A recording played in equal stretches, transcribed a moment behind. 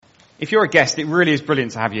If you're a guest, it really is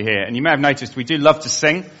brilliant to have you here. And you may have noticed we do love to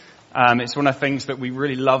sing. It's one of the things that we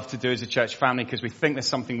really love to do as a church family because we think there's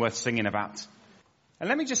something worth singing about. And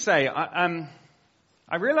let me just say,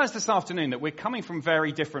 I realized this afternoon that we're coming from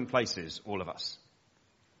very different places, all of us.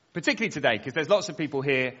 Particularly today, because there's lots of people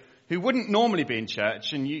here who wouldn't normally be in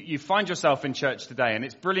church, and you find yourself in church today, and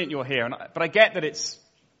it's brilliant you're here. But I get that it's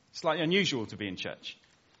slightly unusual to be in church.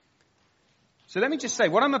 So let me just say,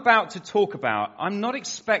 what I'm about to talk about, I'm not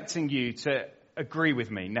expecting you to agree with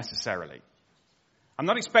me necessarily. I'm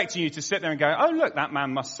not expecting you to sit there and go, oh, look, that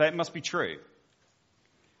man must say it must be true.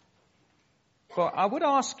 But I would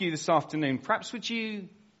ask you this afternoon, perhaps would you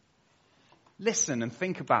listen and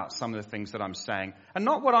think about some of the things that I'm saying? And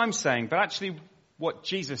not what I'm saying, but actually what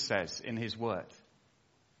Jesus says in his word.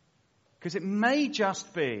 Because it may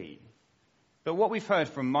just be that what we've heard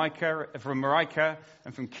from Marika,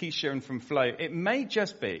 and from Keisha, and from Flo, it may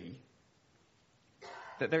just be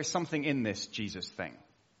that there is something in this Jesus thing.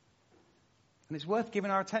 And it's worth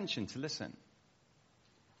giving our attention to listen.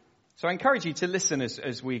 So I encourage you to listen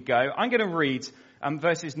as we go. I'm going to read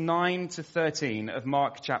verses 9 to 13 of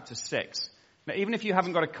Mark chapter 6. Now, even if you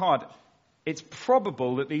haven't got a card, it's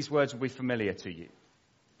probable that these words will be familiar to you.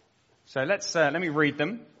 So let me read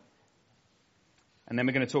them. And then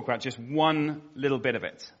we're going to talk about just one little bit of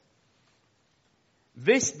it.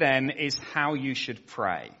 This then is how you should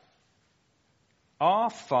pray. Our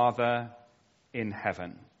Father in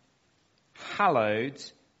heaven, hallowed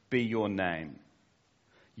be your name.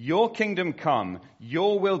 Your kingdom come,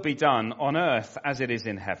 your will be done on earth as it is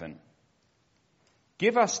in heaven.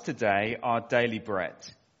 Give us today our daily bread,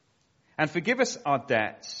 and forgive us our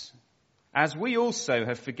debts, as we also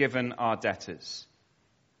have forgiven our debtors.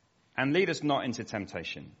 And lead us not into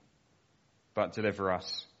temptation, but deliver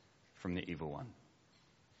us from the evil one.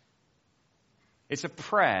 It's a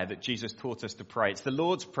prayer that Jesus taught us to pray. It's the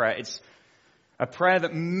Lord's Prayer. It's a prayer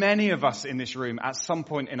that many of us in this room at some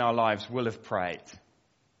point in our lives will have prayed.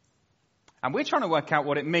 And we're trying to work out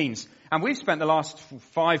what it means. And we've spent the last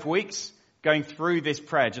 5 weeks going through this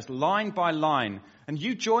prayer, just line by line. And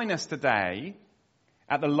you join us today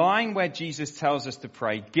at the line where Jesus tells us to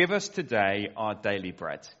pray, give us today our daily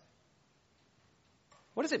bread.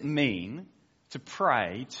 What does it mean to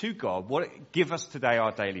pray to God, give us today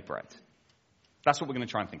our daily bread? That's what we're going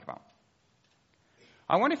to try and think about.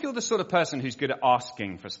 I wonder if you're the sort of person who's good at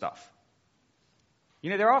asking for stuff. You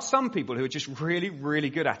know, there are some people who are just really, really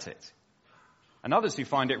good at it. And others who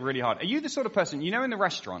find it really hard. Are you the sort of person, you know, in the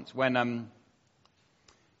restaurant when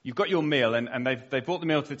you've got your meal and they've brought the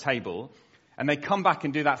meal to the table and they come back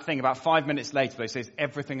and do that thing about 5 minutes later, they say, is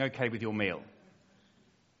everything okay with your meal?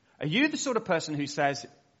 Are you the sort of person who says,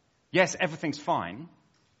 yes, everything's fine,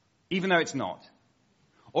 even though it's not?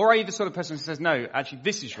 Or are you the sort of person who says, no, actually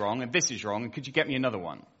this is wrong, and could you get me another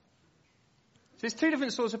one? So there's two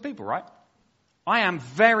different sorts of people, right? I am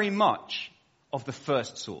very much of the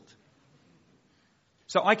first sort.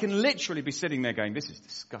 So I can literally be sitting there going, this is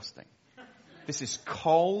disgusting. This is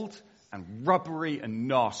cold and rubbery and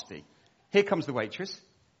nasty. Here comes the waitress.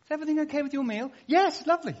 Is everything okay with your meal? Yes,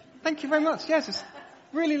 lovely. Thank you very much. Yes, it's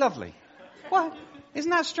really lovely. What?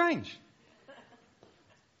 Isn't that strange?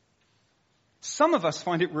 Some of us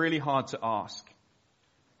find it really hard to ask.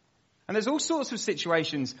 And there's all sorts of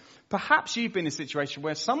situations. Perhaps you've been in a situation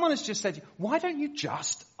where someone has just said, why don't you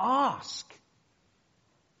just ask?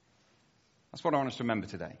 That's what I want us to remember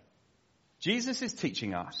today. Jesus is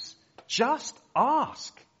teaching us, just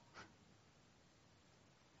ask.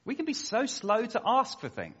 We can be so slow to ask for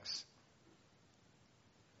things.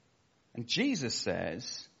 And Jesus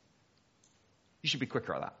says, you should be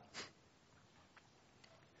quicker at that.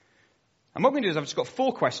 And what we're going to do is I've just got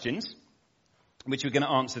 4 questions, which we're going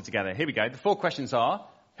to answer together. Here we go. The 4 questions are,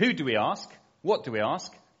 who do we ask? What do we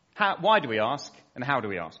ask? Why do we ask? And how do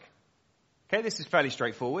we ask? Okay, this is fairly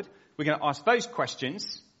straightforward. We're going to ask those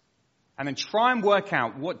questions and then try and work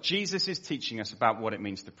out what Jesus is teaching us about what it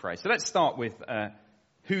means to pray. So let's start with,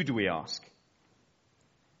 who do we ask?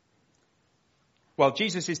 Well,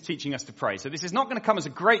 Jesus is teaching us to pray. So this is not going to come as a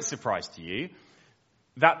great surprise to you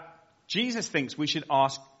that Jesus thinks we should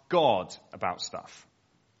ask God about stuff.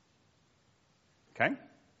 Okay?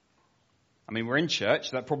 I mean, we're in church.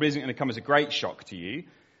 So that probably isn't going to come as a great shock to you.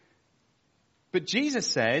 But Jesus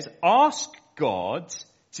says, ask God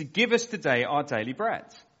to give us today our daily bread.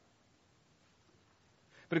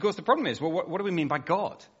 But of course the problem is, well, what do we mean by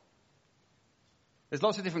God? There's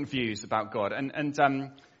lots of different views about God. And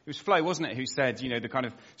it was Flo, wasn't it, who said, you know, the kind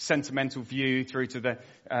of sentimental view through to the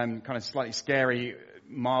kind of slightly scary,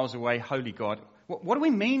 miles away, holy God. What do we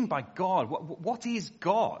mean by God? What is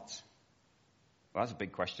God? Well, that's a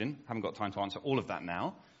big question. Haven't got time to answer all of that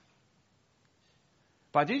now.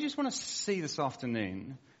 But I do just want to see this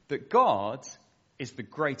afternoon that God is the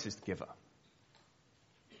greatest giver.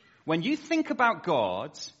 When you think about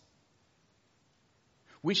God,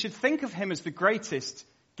 we should think of him as the greatest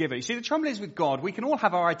giver. You see, the trouble is with God, we can all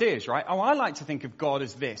have our ideas, right? Oh, I like to think of God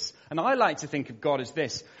as this, and I like to think of God as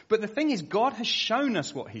this. But the thing is, God has shown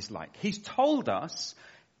us what he's like. He's told us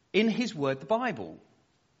in his word, the Bible.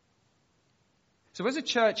 So as a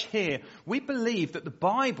church here, we believe that the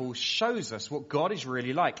Bible shows us what God is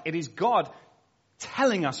really like. It is God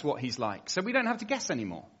telling us what he's like, so we don't have to guess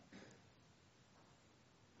anymore.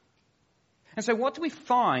 And so what do we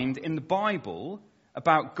find in the Bible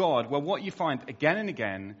about God? Well, what you find again and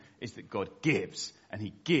again is that God gives, and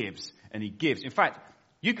he gives, and he gives. In fact,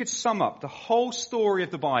 you could sum up the whole story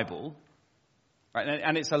of the Bible, right?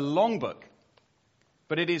 And it's a long book,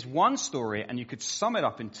 but it is one story, and you could sum it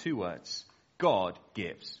up in 2 words. God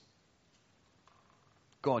gives.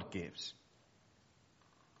 God gives.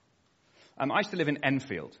 I used to live in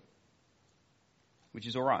Enfield, which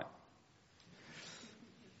is all right.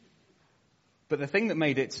 But the thing that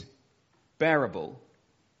made it bearable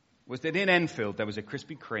was that in Enfield there was a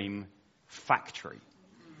Krispy Kreme factory.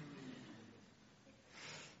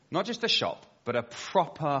 Not just a shop, but a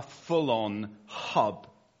proper, full-on hub,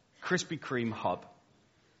 Krispy Kreme hub.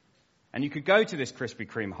 And you could go to this Krispy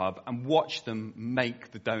Kreme hub and watch them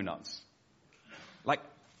make the donuts. Like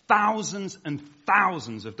thousands and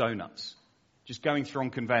thousands of donuts just going through on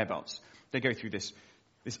conveyor belts. They go through this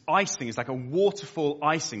icing. It's like a waterfall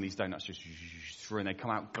icing, these donuts just through, and they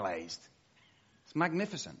come out glazed. It's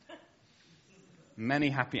magnificent. Many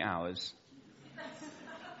happy hours.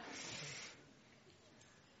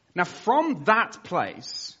 Now, from that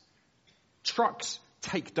place, trucks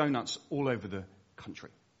take donuts all over the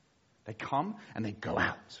country. They come and they go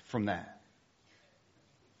out from there.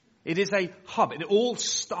 It is a hub. It all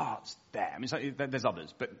starts there. I mean, there's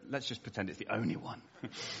others, but let's just pretend it's the only one.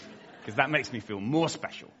 Because that makes me feel more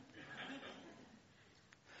special.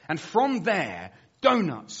 And from there,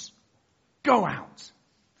 donuts go out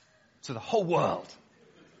to the whole world.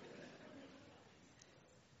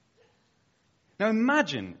 Now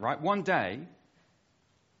imagine, right, one day,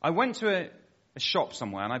 I went to a shop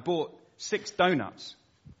somewhere and I bought 6 donuts.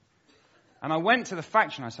 And I went to the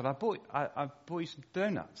factory and I said, I bought you some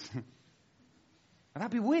donuts. And that'd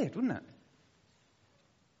be weird, wouldn't it?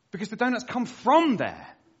 Because the donuts come from there.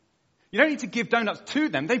 You don't need to give donuts to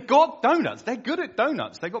them. They've got donuts. They're good at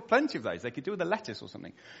donuts. They've got plenty of those. They could do with a lettuce or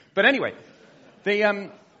something. But anyway,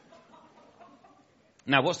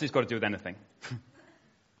 now what's this got to do with anything?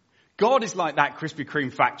 God is like that Krispy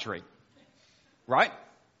Kreme factory. Right?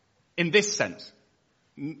 In this sense.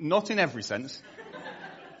 Not in every sense.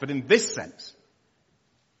 But in this sense,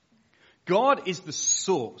 God is the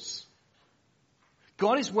source.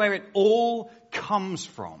 God is where it all comes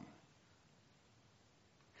from.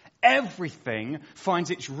 Everything finds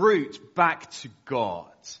its root back to God.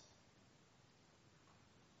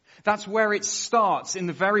 That's where it starts in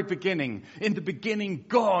the very beginning. In the beginning,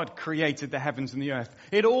 God created the heavens and the earth.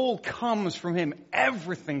 It all comes from him.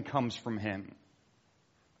 Everything comes from him.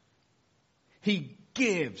 He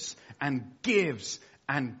gives and gives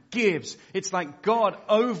and gives. It's like God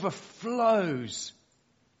overflows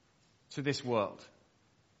to this world.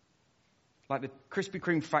 Like the Krispy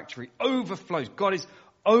Kreme factory overflows. God is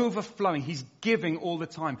overflowing. He's giving all the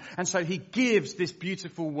time. And so he gives this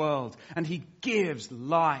beautiful world. And he gives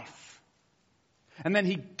life. And then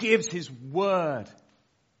he gives his word.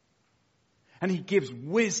 And he gives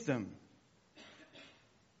wisdom.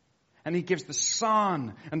 And he gives the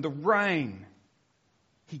sun and the rain.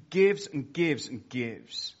 He gives and gives and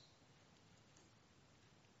gives.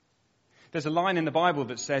 There's a line in the Bible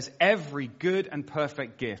that says, every good and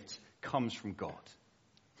perfect gift comes from God.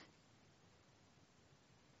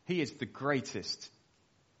 He is the greatest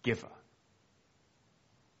giver.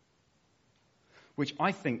 Which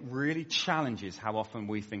I think really challenges how often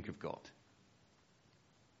we think of God.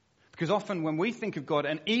 Because often when we think of God,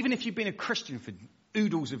 and even if you've been a Christian for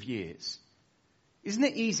oodles of years, isn't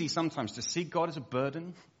it easy sometimes to see God as a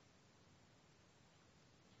burden?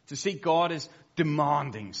 To see God as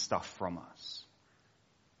demanding stuff from us.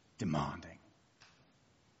 Demanding.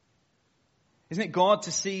 Isn't it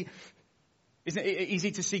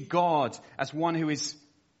easy to see God as one who is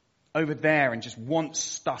over there and just wants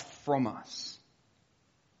stuff from us?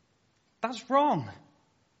 That's wrong.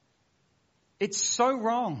 It's so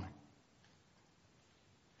wrong.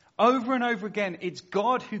 Over and over again, it's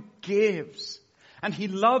God who gives. And he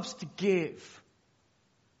loves to give.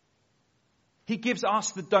 He gives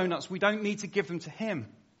us the donuts. We don't need to give them to him.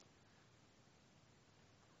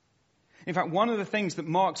 In fact, one of the things that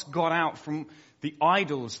marks God out from the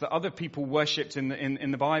idols that other people worshipped in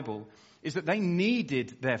the Bible is that they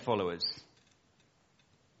needed their followers.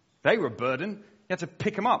 They were a burden. You had to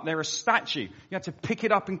pick them up. They're a statue. You had to pick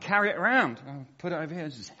it up and carry it around. Oh, put it over here.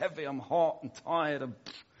 This is heavy. I'm hot and tired.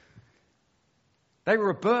 They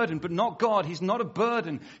were a burden, but not God. He's not a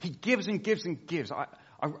burden. He gives and gives and gives. I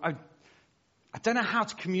don't know how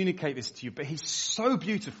to communicate this to you, but he's so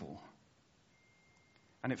beautiful.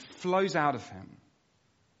 And it flows out of him.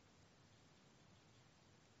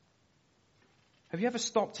 Have you ever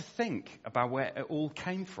stopped to think about where it all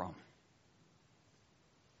came from?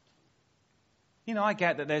 You know, I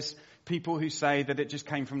get that there's people who say that it just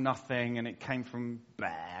came from nothing and it came from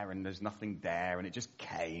there and there's nothing there and it just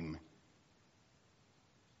came.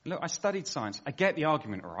 Look, I studied science. I get the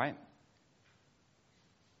argument, all right?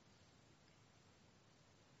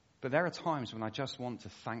 But there are times when I just want to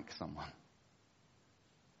thank someone.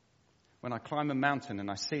 When I climb a mountain and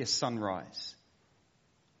I see a sunrise,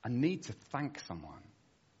 I need to thank someone.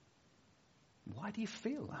 Why do you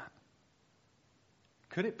feel that?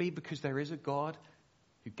 Could it be because there is a God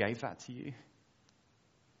who gave that to you?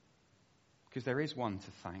 Because there is one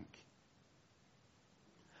to thank.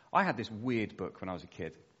 I had this weird book when I was a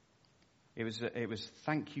kid. It was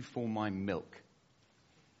Thank You for My Milk.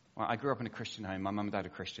 Well, I grew up in a Christian home. My mum and dad are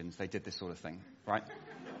Christians. They did this sort of thing, right?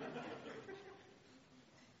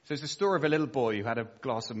 So it's the story of a little boy who had a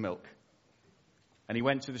glass of milk. And he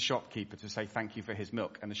went to the shopkeeper to say thank you for his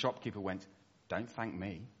milk. And the shopkeeper went, "Don't thank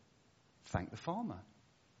me. Thank the farmer."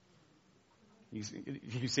 You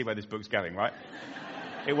can see where this book's going, right?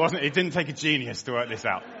 It didn't take a genius to work this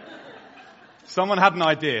out. Someone had an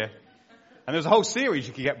idea. And there was a whole series.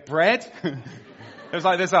 You could get bread.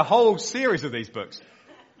 There's a whole series of these books.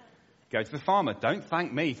 Go to the farmer. Don't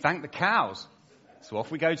thank me. Thank the cows. So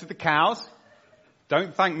off we go to the cows.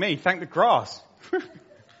 Don't thank me. Thank the grass.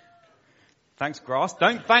 Thanks, grass.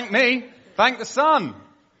 Don't thank me. Thank the sun.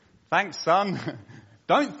 Thanks, sun.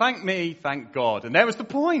 Don't thank me. Thank God. And there was the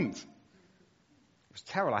point. It was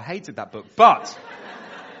terrible. I hated that book. But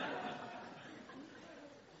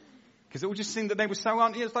because it all just seemed that they were so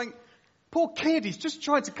it's like, poor kid, he's just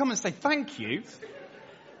tried to come and say thank you.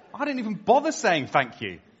 I didn't even bother saying thank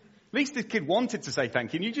you. At least this kid wanted to say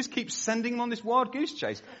thank you, and you just keep sending him on this wild goose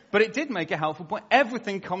chase. But it did make a helpful point.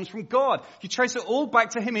 Everything comes from God. You trace it all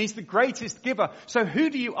back to him. He's the greatest giver. So who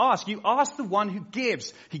do you ask? You ask the one who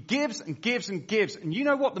gives. He gives and gives and gives. And you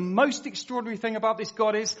know what the most extraordinary thing about this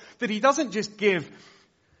God is? That he doesn't just give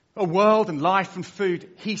a world and life and food.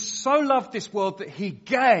 He so loved this world that he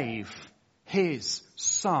gave his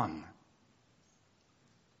son.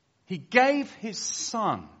 He gave his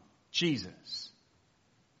son, Jesus,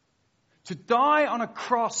 to die on a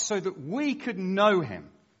cross so that we could know him.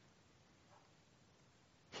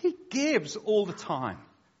 He gives all the time.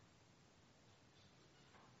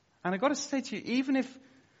 And I've got to say to you,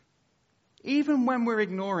 even when we're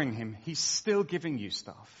ignoring him, he's still giving you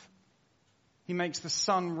stuff. He makes the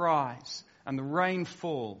sun rise and the rain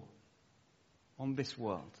fall on this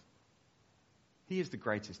world. He is the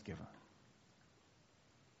greatest giver.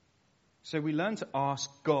 So we learn to ask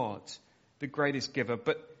God, the greatest giver.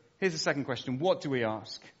 But here's the second question. What do we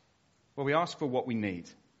ask? Well, we ask for what we need.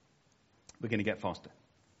 We're going to get faster.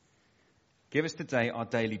 Give us today our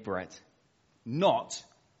daily bread. Not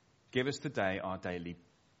give us today our daily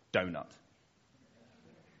donut.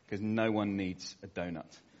 Because no one needs a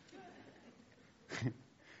donut.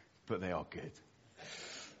 But they are good.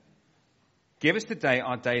 Give us today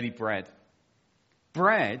our daily bread.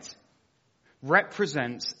 Bread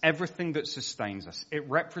represents everything that sustains us. It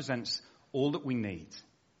represents all that we need.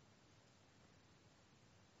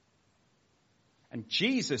 And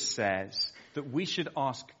Jesus says that we should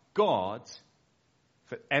ask God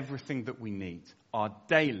for everything that we need, our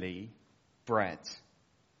daily bread.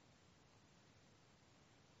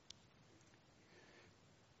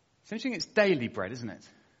 It's interesting it's daily bread, isn't it?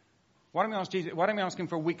 Why don't we ask Jesus? Why don't we ask him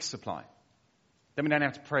for a week's supply? Then we don't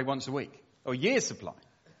have to pray once a week. Or a year's supply.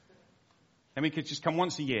 And we could just come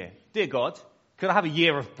once a year. Dear God, could I have a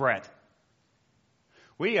year of bread?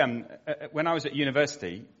 When I was at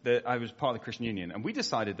university, I was part of the Christian Union, and we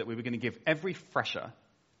decided that we were going to give every fresher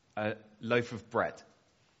a loaf of bread.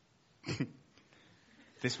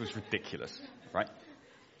 This was ridiculous, right?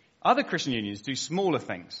 Other Christian unions do smaller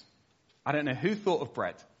things. I don't know who thought of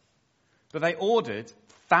bread, but they ordered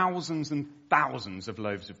thousands and thousands of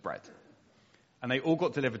loaves of bread. And they all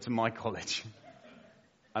got delivered to my college.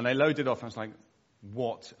 And they loaded off, and I was like,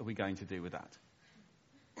 what are we going to do with that?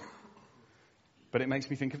 But it makes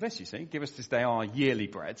me think of this, you see. Give us this day our yearly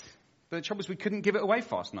bread. But the trouble is we couldn't give it away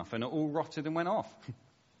fast enough, and it all rotted and went off.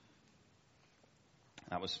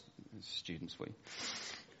 That was students for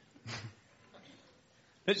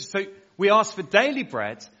you. So we ask for daily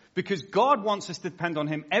bread because God wants us to depend on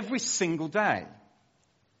him every single day.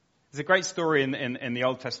 There's a great story in the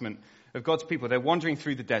Old Testament of God's people. They're wandering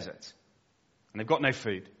through the desert and they've got no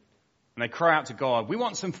food. And they cry out to God, we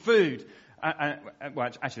want some food. Well,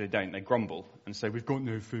 actually they don't. They grumble and say, we've got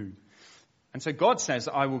no food. And so God says,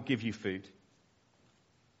 I will give you food.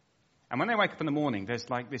 And when they wake up in the morning, there's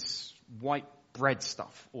like this white bread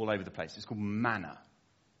stuff all over the place. It's called manna.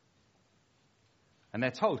 And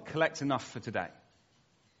they're told, collect enough for today.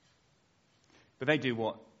 But they do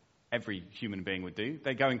what every human being would do.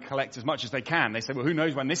 They go and collect as much as they can. They say, well, who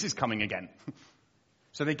knows when this is coming again?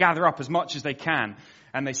 So they gather up as much as they can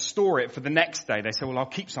and they store it for the next day. They say, well, I'll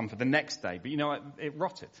keep some for the next day. But you know what? It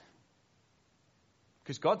rotted.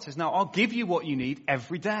 Because God says, no, I'll give you what you need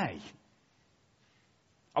every day.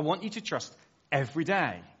 I want you to trust every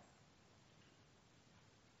day.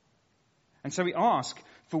 And so we ask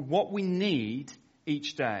for what we need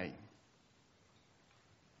each day.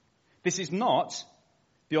 This is not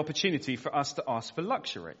the opportunity for us to ask for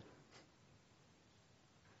luxury.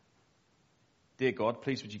 Dear God,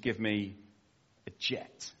 please would you give me a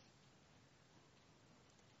jet?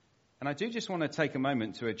 And I do just want to take a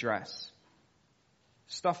moment to address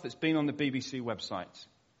stuff that's been on the BBC website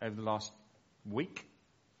over the last week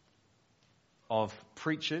of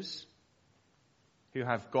preachers who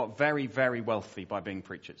have got very, very wealthy by being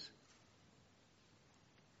preachers.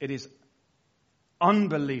 It is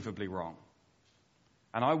unbelievably wrong.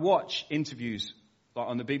 And I watch interviews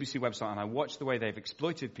on the BBC website and I watch the way they've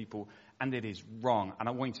exploited people, and it is wrong. And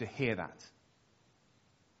I want you to hear that.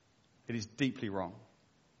 It is deeply wrong.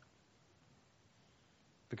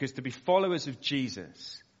 Because to be followers of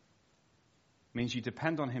Jesus means you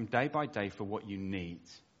depend on him day by day for what you need.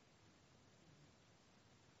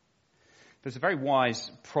 There's a very wise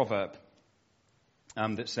proverb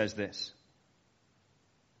that says this: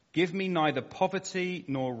 give me neither poverty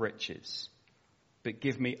nor riches, but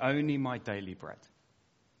give me only my daily bread.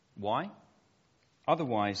 Why?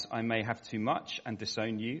 Otherwise, I may have too much and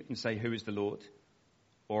disown you and say, who is the Lord?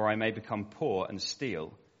 Or I may become poor and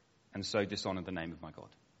steal and so dishonor the name of my God.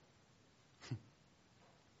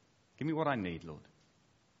 Give me what I need, Lord.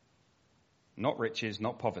 Not riches,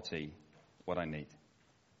 not poverty, what I need.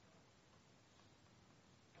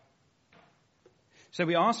 So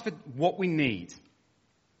we ask for what we need.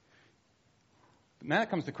 But now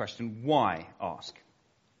comes the question, why ask?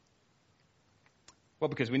 Well,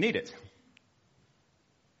 because we need it.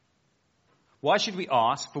 Why should we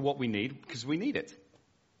ask for what we need? Because we need it.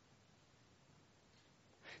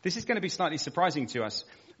 This is going to be slightly surprising to us,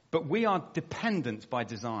 but we are dependent by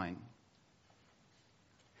design.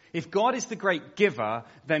 If God is the great giver,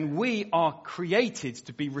 then we are created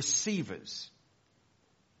to be receivers.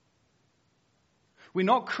 We're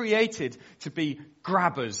not created to be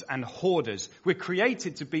grabbers and hoarders. We're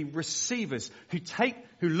created to be receivers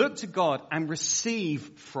who look to God and receive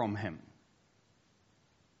from him.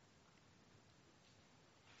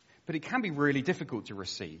 But it can be really difficult to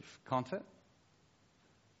receive, can't it?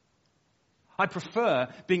 I prefer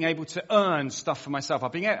being able to earn stuff for myself.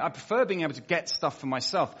 I prefer being able to get stuff for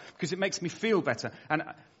myself because it makes me feel better. And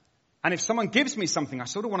if someone gives me something, I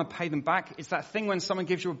sort of want to pay them back. It's that thing when someone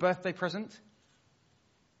gives you a birthday present.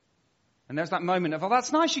 And there's that moment of, oh,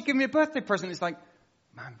 that's nice, you give me a birthday present. It's like,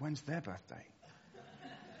 man, when's their birthday?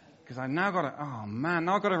 Because I've now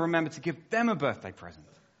got to remember to give them a birthday present.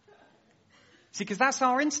 See, because that's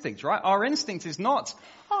our instinct, right? Our instinct is not,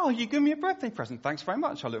 oh, you give me a birthday present. Thanks very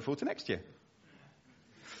much. I look forward to next year.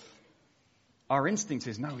 Our instinct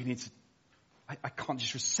is, no, I can't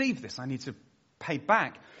just receive this. I need to pay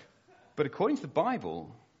back. But according to the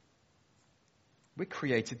Bible, we're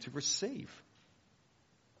created to receive.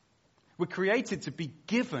 We're created to be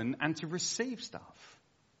given and to receive stuff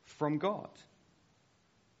from God.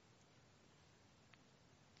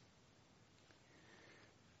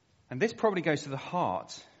 And this probably goes to the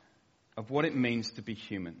heart of what it means to be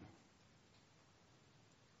human.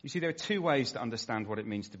 You see, there are two ways to understand what it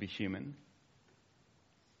means to be human.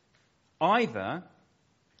 Either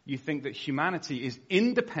you think that humanity is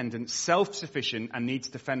independent, self-sufficient, and needs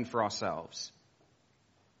to fend for ourselves.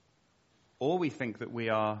 Or we think that we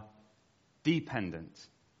are dependent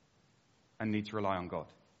and need to rely on God.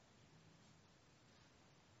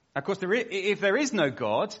 Of course, if there is no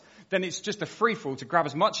God, then it's just a free-for-all to grab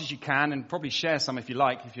as much as you can and probably share some if you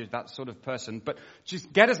like, if you're that sort of person. But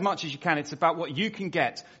just get as much as you can. It's about what you can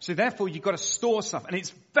get. So therefore, you've got to store stuff. And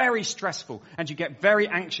it's very stressful. And you get very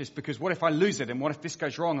anxious because what if I lose it? And what if this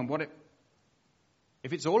goes wrong? And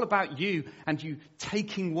if it's all about you and you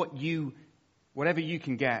taking what you whatever you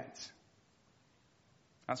can get.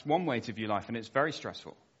 That's one way to view life, and it's very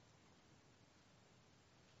stressful.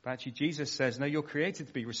 But actually, Jesus says, no, you're created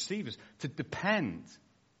to be receivers, to depend.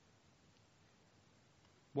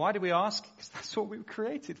 Why do we ask? Because that's what we were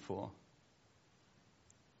created for.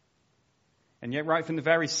 And yet, right from the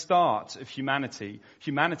very start of humanity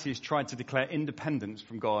has tried to declare independence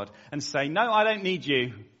from God and say, no, I don't need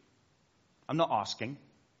you. I'm not asking.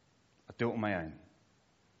 I'll do it on my own.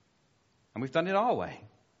 And we've done it our way.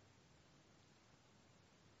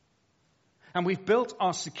 And we've built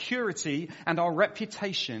our security and our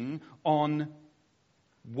reputation on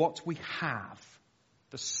what we have,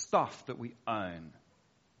 the stuff that we own.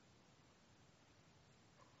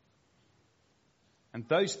 And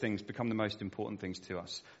those things become the most important things to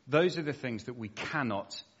us. Those are the things that we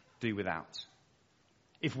cannot do without.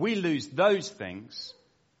 If we lose those things,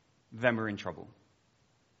 then we're in trouble.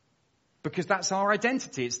 Because that's our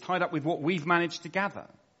identity. It's tied up with what we've managed to gather.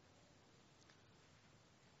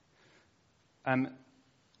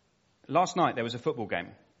 Last night there was a football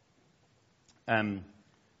game,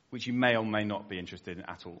 which you may or may not be interested in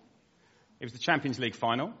at all. It was the Champions League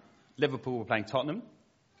final. Liverpool were playing Tottenham.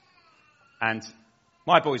 And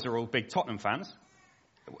my boys are all big Tottenham fans.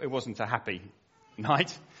 It wasn't a happy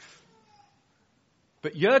night.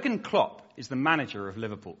 But Jurgen Klopp is the manager of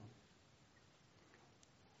Liverpool.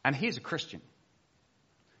 And he is a Christian.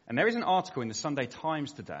 And there is an article in the Sunday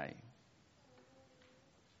Times today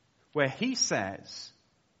where he says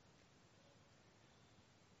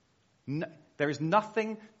there is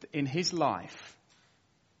nothing in his life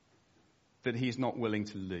that he is not willing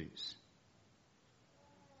to lose.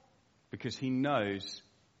 Because he knows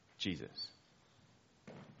Jesus.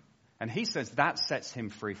 And he says that sets him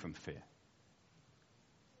free from fear.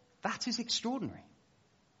 That is extraordinary.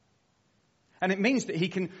 And it means that he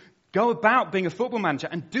can go about being a football manager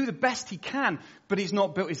and do the best he can, but he's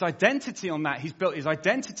not built his identity on that. He's built his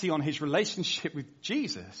identity on his relationship with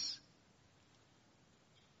Jesus.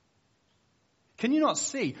 Can you not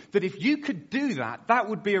see that if you could do that, that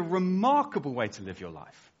would be a remarkable way to live your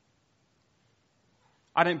life?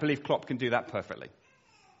 I don't believe Klopp can do that perfectly.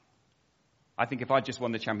 I think if I just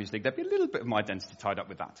won the Champions League, there'd be a little bit of my identity tied up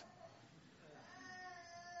with that.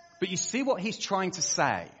 But you see what he's trying to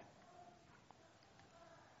say.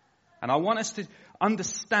 And I want us to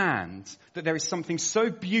understand that there is something so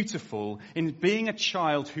beautiful in being a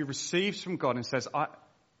child who receives from God and says,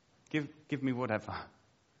 give me whatever.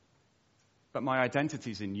 But my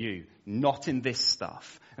identity's in you, not in this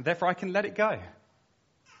stuff. And therefore I can let it go.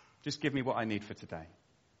 Just give me what I need for today.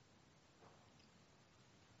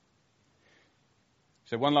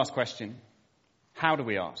 So one last question. How do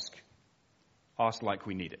we ask? Ask like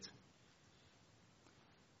we need it.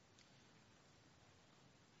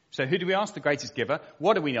 So who do we ask? The greatest giver.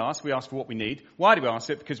 What do we ask? We ask for what we need. Why do we ask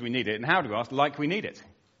it? Because we need it. And how do we ask? Like we need it.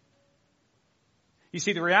 You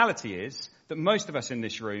see, the reality is that most of us in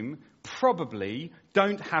this room probably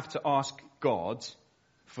don't have to ask God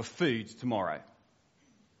for food tomorrow.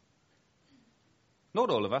 Not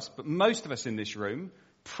all of us, but most of us in this room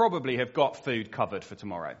probably have got food covered for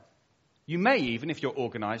tomorrow. You may even, if you're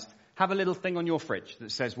organized, have a little thing on your fridge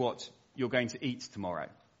that says what you're going to eat tomorrow.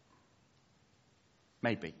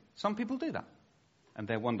 Maybe. Some people do that. And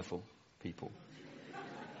they're wonderful people.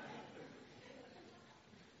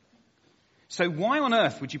 So why on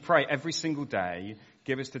earth would you pray every single day,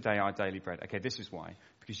 give us today our daily bread? Okay, this is why.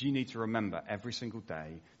 Because you need to remember every single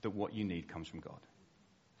day that what you need comes from God.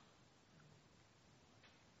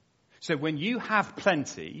 So when you have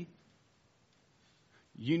plenty,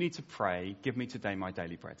 you need to pray, give me today my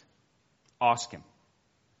daily bread. Ask him.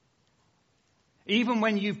 Even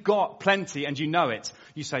when you've got plenty and you know it,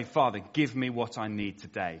 you say, Father, give me what I need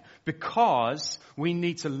today. Because we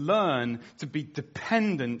need to learn to be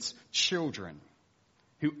dependent children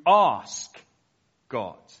who ask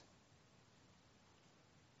God.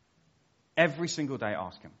 Every single day,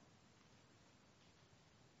 ask him.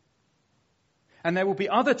 And there will be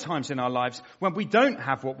other times in our lives when we don't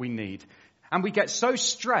have what we need. And we get so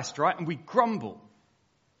stressed, right? And we grumble.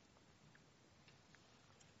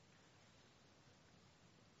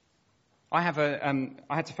 I had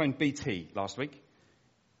to phone BT last week.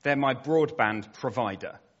 They're my broadband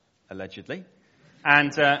provider, allegedly.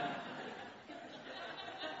 And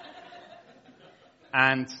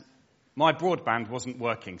my broadband wasn't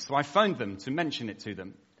working. So I phoned them to mention it to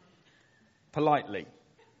them politely.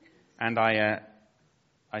 And I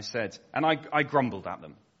said, and I grumbled at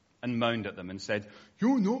them and moaned at them and said,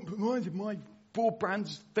 you're not providing my broadband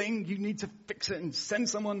thing. You need to fix it and send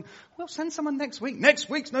someone. Well, send someone next week. Next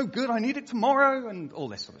week's no good. I need it tomorrow and all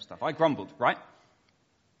this sort of stuff. I grumbled, right?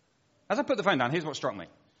 As I put the phone down, here's what struck me.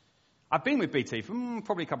 I've been with BT for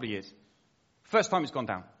probably a couple of years. First time it's gone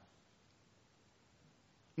down.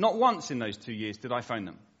 Not once in those 2 years did I phone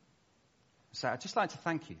them. So I'd just like to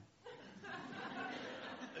thank you.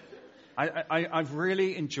 I've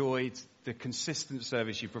really enjoyed the consistent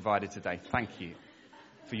service you provided today. Thank you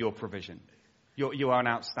for your provision. You are an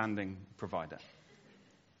outstanding provider.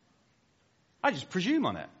 I just presume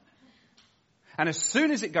on it. And as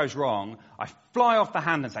soon as it goes wrong, I fly off the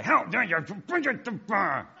hand and say, how dare you bring it to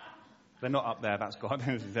burn? They're not up there, that's God.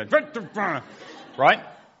 Right?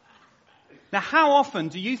 Now, how often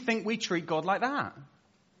do you think we treat God like that?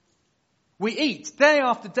 We eat day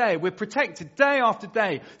after day. We're protected day after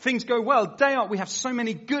day. Things go well day after. We have so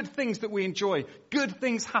many good things that we enjoy. Good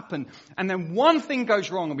things happen. And then one thing goes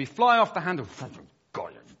wrong and we fly off the handle.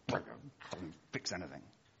 God, doesn't fix anything.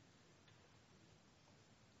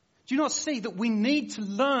 Do you not see that we need to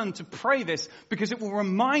learn to pray this because it will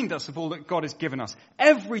remind us of all that God has given us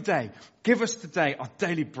every day? Give us today our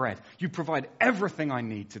daily bread. You provide everything I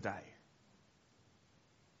need today.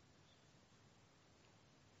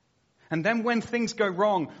 And then when things go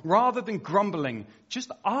wrong, rather than grumbling, just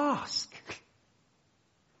ask.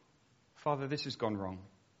 Father, this has gone wrong.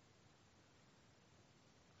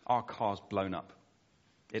 Our car's blown up.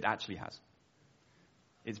 It actually has.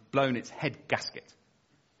 It's blown its head gasket.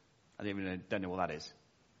 I don't know what that is.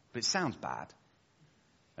 But it sounds bad.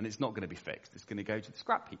 And it's not going to be fixed. It's going to go to the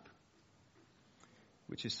scrap heap.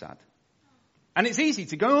 Which is sad. And it's easy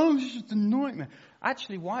to go, oh, this is just a nightmare.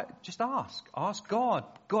 Actually, why? Just ask. Ask God.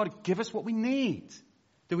 God, give us what we need.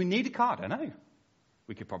 Do we need a car? I don't know.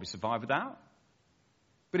 We could probably survive without.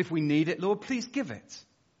 But if we need it, Lord, please give it.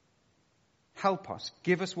 Help us.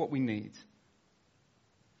 Give us what we need.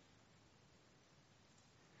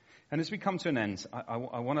 And as we come to an end, I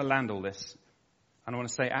want to land all this. And I want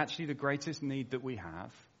to say, actually, the greatest need that we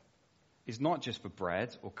have is not just for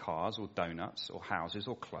bread or cars or donuts or houses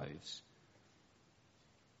or clothes.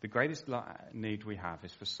 The greatest need we have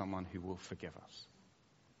is for someone who will forgive us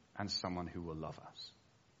and someone who will love us.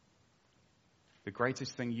 The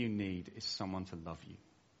greatest thing you need is someone to love you.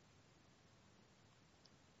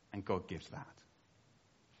 And God gives that.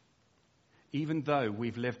 Even though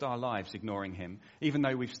we've lived our lives ignoring him, even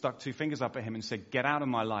though we've stuck two fingers up at him and said, get out of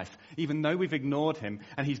my life, even though we've ignored him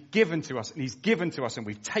and he's given to us and he's given to us and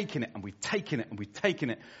we've taken it and we've taken it and we've taken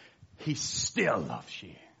it, he still loves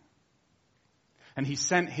you. And he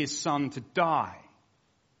sent his son to die.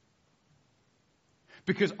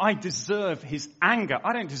 Because I deserve his anger.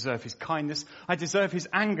 I don't deserve his kindness. I deserve his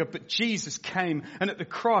anger. But Jesus came, and at the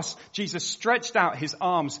cross, Jesus stretched out his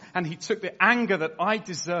arms and he took the anger that I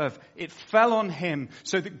deserve. It fell on him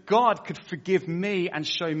so that God could forgive me and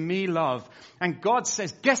show me love. And God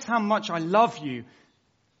says, guess how much I love you?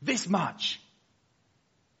 This much.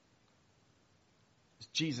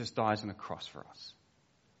 Jesus dies on the cross for us.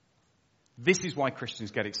 This is why Christians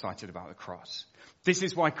get excited about the cross. This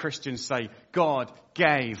is why Christians say, God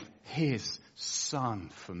gave his son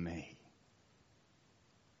for me.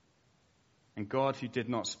 And God, who did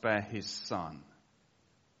not spare his son,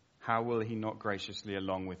 how will he not graciously,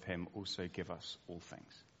 along with him, also give us all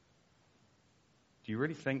things? Do you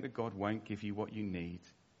really think that God won't give you what you need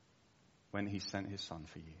when he sent his son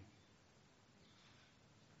for you?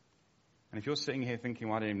 And if you're sitting here thinking,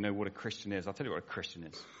 well, I don't even know what a Christian is, I'll tell you what a Christian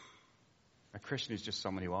is. A Christian is just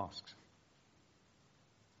someone who asks.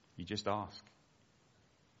 You just ask.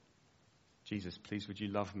 Jesus, please would you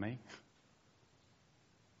love me?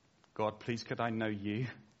 God, please could I know you?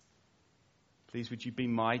 Please would you be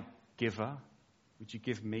my giver? Would you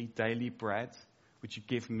give me daily bread? Would you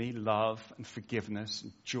give me love and forgiveness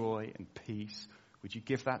and joy and peace? Would you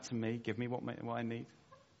give that to me? Give me what I need?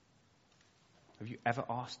 Have you ever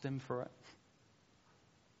asked him for it?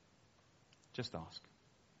 Just ask.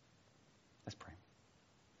 Let's pray.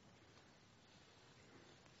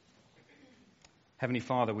 Heavenly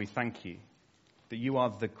Father, we thank you that you are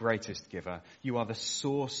the greatest giver. You are the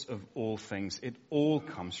source of all things. It all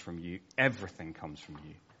comes from you. Everything comes from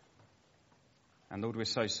you. And Lord, we're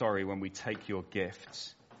so sorry when we take your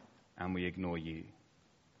gifts and we ignore you.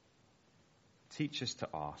 Teach us to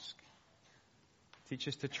ask. Teach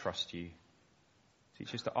us to trust you.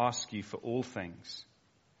 Teach us to ask you for all things,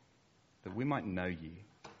 that we might know you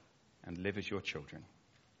and live as your children.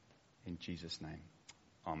 In Jesus' name,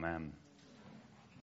 amen.